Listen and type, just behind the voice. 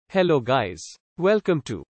Hello guys. Welcome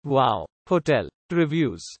to Wow Hotel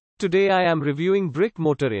Reviews. Today I am reviewing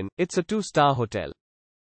Brickmotor Inn. It's a 2-star hotel.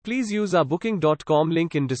 Please use our booking.com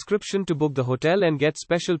link in description to book the hotel and get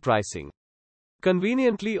special pricing.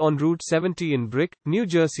 Conveniently on Route 70 in Brick, New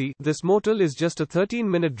Jersey, this motel is just a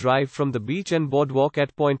 13-minute drive from the beach and boardwalk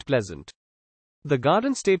at Point Pleasant. The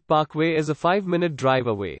Garden State Parkway is a 5-minute drive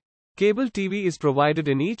away. Cable TV is provided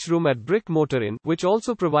in each room at Brickmotor Inn, which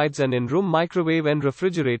also provides an in-room microwave and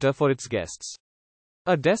refrigerator for its guests.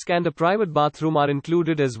 A desk and a private bathroom are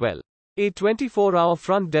included as well. A 24-hour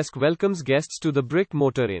front desk welcomes guests to the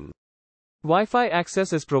Brickmotor Inn. Wi-Fi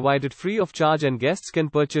access is provided free of charge and guests can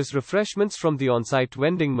purchase refreshments from the on-site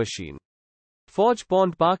vending machine. Forge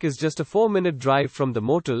Pond Park is just a 4-minute drive from the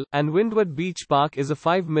motel, and Windward Beach Park is a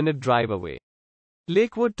 5-minute drive away.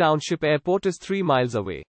 Lakewood Township Airport is 3 miles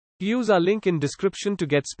away. Use our link in description to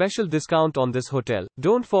get special discount on this hotel.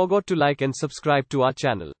 Don't forget to like and subscribe to our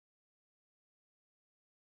channel.